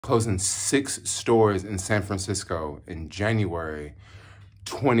closing 6 stores in San Francisco in January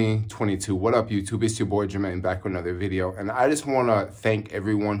 2022. What up, YouTube? It's your boy Jermaine back with another video. And I just want to thank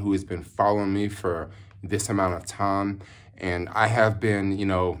everyone who has been following me for this amount of time. And I have been,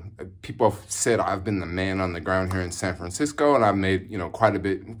 people have said I've been the man on the ground here in San Francisco, and I've made,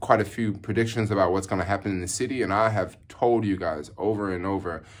 quite a few predictions about what's going to happen in the city. And I have told you guys over and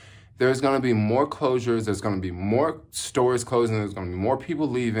over, there's going to be more closures. There's going to be more stores closing. There's going to be more people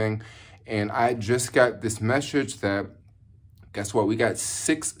leaving. And I just got this message that, guess what? We got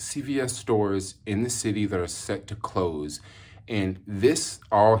 6 CVS stores in the city that are set to close. And this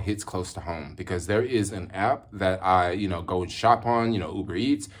all hits close to home because there is an app that I, go and shop on, Uber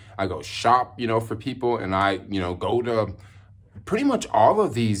Eats. I go shop, for people, and I, go to pretty much all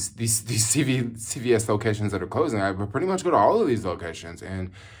of these CVS locations that are closing. I pretty much go to all of these locations, and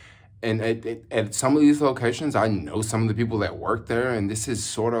at some of these locations, I know some of the people that work there, and this is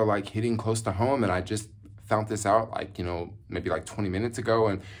sort of like hitting close to home. And I just found this out maybe like 20 minutes ago.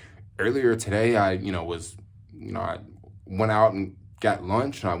 And earlier today, I went out and got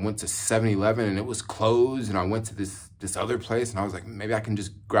lunch, and I went to 7-Eleven and it was closed. And I went to this other place, and I was like, maybe I can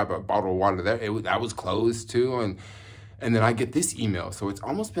just grab a bottle of water there. That was closed too. And then I get this email. So it's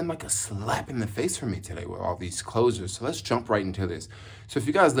almost been like a slap in the face for me today with all these closures. So let's jump right into this. So if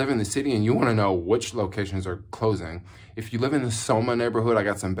you guys live in the city and you want to know which locations are closing, if you live in the Soma neighborhood, I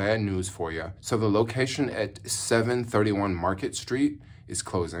got some bad news for you. So the location at 731 Market Street is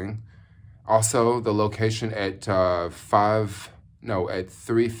closing. Also, the location at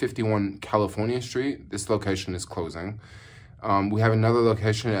 351 California Street, this location is closing. We have another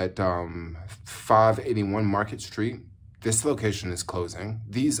location at 581 Market Street. This location is closing.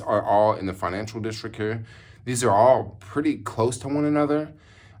 These are all in the financial district here. These are all pretty close to one another.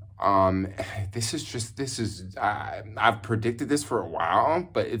 I've predicted this for a while,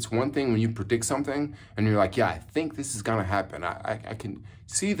 but it's one thing when you predict something and you're like, yeah, I think this is gonna happen. I can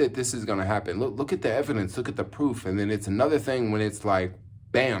see that this is gonna happen. Look at the evidence, look at the proof. And then it's another thing when it's like,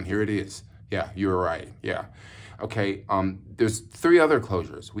 bam, here it is. Yeah, you're right, yeah. Okay, there's 3 other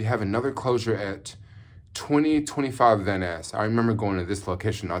closures. We have another closure at 2025 Van Ness. I remember going to this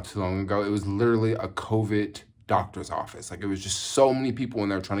location not too long ago. It was literally a COVID doctor's office. Like, it was just so many people in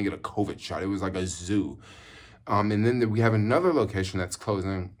there trying to get a COVID shot. It was like a zoo. And then we have another location that's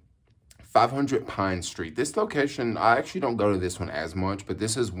closing, 500 Pine Street. This location, I actually don't go to this one as much, but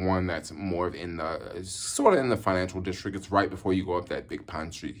this is one that's more of sort of in the financial district. It's right before you go up that big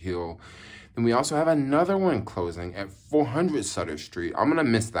Pine Street hill. Then we also have another one closing at 400 Sutter Street. I'm gonna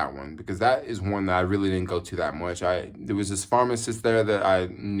miss that one because that is one that I really didn't go to that much. There was this pharmacist there that I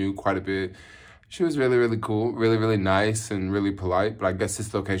knew quite a bit. She was really, really cool, really, really nice and really polite, but I guess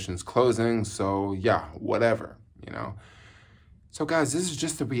this location's closing, so yeah, whatever, So guys, this is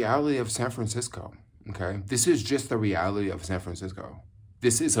just the reality of San Francisco, okay? This is just the reality of San Francisco.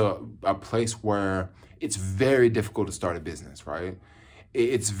 This is a place where it's very difficult to start a business, right?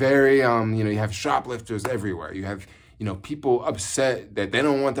 It's very, you have shoplifters everywhere. You have, people upset that they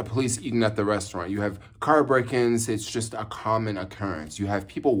don't want the police eating at the restaurant. You have car break-ins. It's just a common occurrence. You have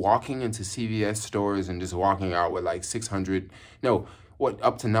people walking into CVS stores and just walking out with like up to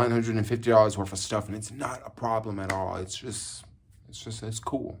 $950 worth of stuff. And it's not a problem at all. It's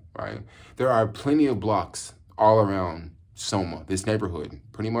cool, right? There are plenty of blocks all around Soma, this neighborhood,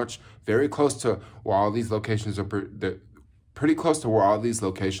 pretty much very close to where all these locations are, pretty close to where all these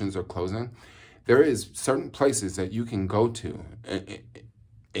locations are closing. There is certain places that you can go to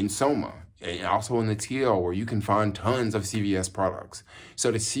in Soma and also in the TL where you can find tons of CVS products.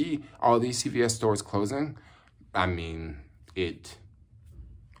 So to see all these CVS stores closing, it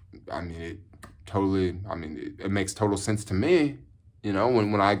makes total sense to me.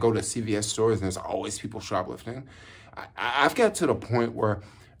 When I go to CVS stores and there's always people shoplifting, I've got to the point where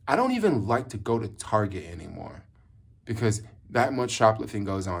I don't even like to go to Target anymore because that much shoplifting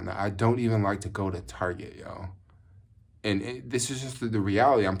goes on. I don't even like to go to Target, yo. And this is just the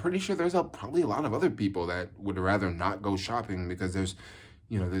reality. I'm pretty sure there's probably a lot of other people that would rather not go shopping because there's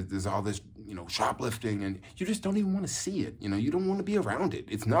all this, shoplifting, and you just don't even want to see it. You don't want to be around it.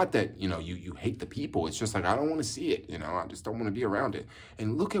 It's not that, you hate the people. It's just like, I don't want to see it. I just don't want to be around it.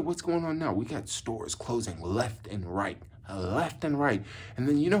 And look at what's going on now. We got stores closing left and right. And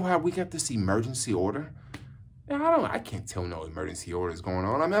then you know how we got this emergency order? I can't tell no emergency orders going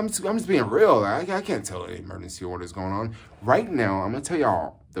on. I'm just being real. I can't tell any emergency orders going on. Right now, I'm going to tell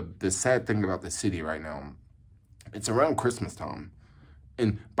y'all the sad thing about the city right now. It's around Christmas time.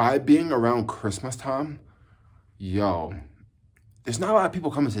 And by being around Christmas time, yo, there's not a lot of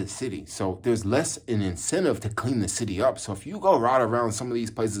people coming to the city. So there's less an incentive to clean the city up. So if you go right around some of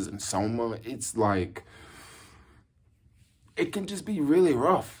these places in Soma, it's like, it can just be really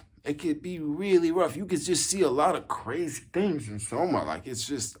rough. It could be really rough. You could just see a lot of crazy things in Soma. Like, it's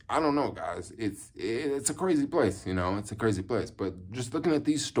just, I don't know, guys. It's a crazy place, you know? It's a crazy place. But just looking at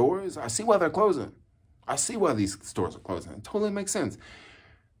these stores, I see why they're closing. I see why these stores are closing. It totally makes sense.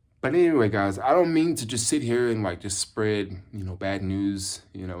 But anyway, guys, I don't mean to just sit here and, like, just spread, you know, bad news,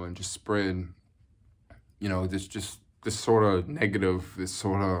 you know, and just spread, you know, this sort of negative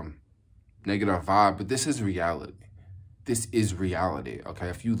vibe. But this is reality. This is reality, okay?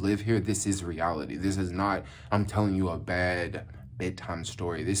 If you live here, this is reality. This is not, I'm telling you a bad bedtime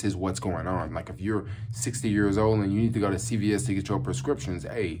story. This is what's going on. Like, if you're 60 years old and you need to go to CVS to get your prescriptions,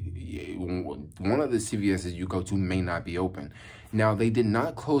 hey, one of the CVSs you go to may not be open. Now, they did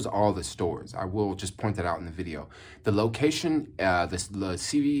not close all the stores. I will just point that out in the video. The location, the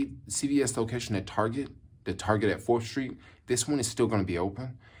CVS location at Target, the Target at 4th Street, this one is still going to be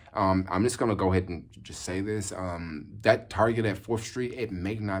open. I'm just going to go ahead and just say this. That Target at 4th Street, it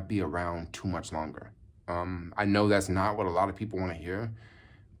may not be around too much longer. I know that's not what a lot of people want to hear,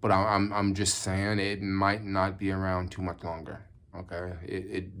 but I'm just saying it might not be around too much longer. Okay,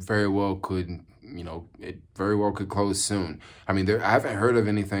 it very well could, you know, it very well could close soon. I mean, I haven't heard of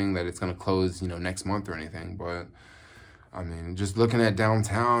anything that it's going to close, you know, next month or anything, but I mean, just looking at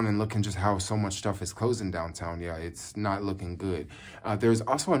downtown and looking just how so much stuff is closing downtown, yeah, it's not looking good. There's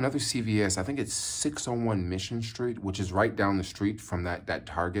also another CVS, I think it's 601 Mission Street, which is right down the street from that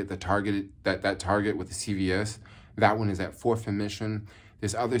Target. The Target, that Target with the CVS, that one is at 4th and Mission.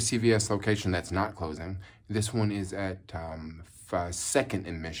 This other CVS location that's not closing, this one is at 2nd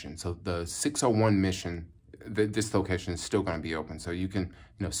and Mission. So the 601 Mission, this location is still going to be open, so you can,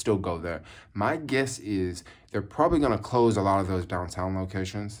 you know, still go there. My guess is they're probably going to close a lot of those downtown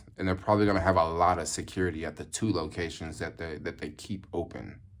locations, and they're probably going to have a lot of security at the 2 locations that they keep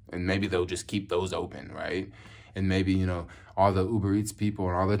open, and maybe they'll just keep those open, right? And maybe, you know, all the Uber Eats people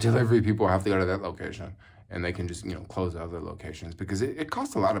and all the delivery people have to go to that location, and they can just, you know, close the other locations, because it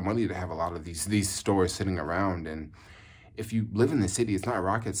costs a lot of money to have a lot of these stores sitting around. And if you live in the city, it's not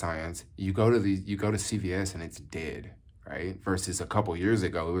rocket science. You go to CVS and it's dead, right? Versus a couple years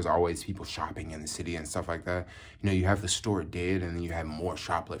ago, it was always people shopping in the city and stuff like that. You know, you have the store dead and then you have more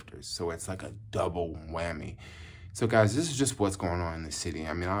shoplifters. So it's like a double whammy. So guys, this is just what's going on in the city.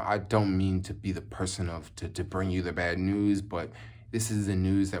 I mean, I don't mean to be the person to bring you the bad news, but this is the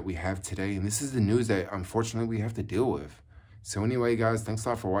news that we have today. And this is the news that unfortunately we have to deal with. So anyway, guys, thanks a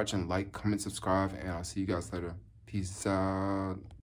lot for watching. Like, comment, subscribe, and I'll see you guys later. Peace out.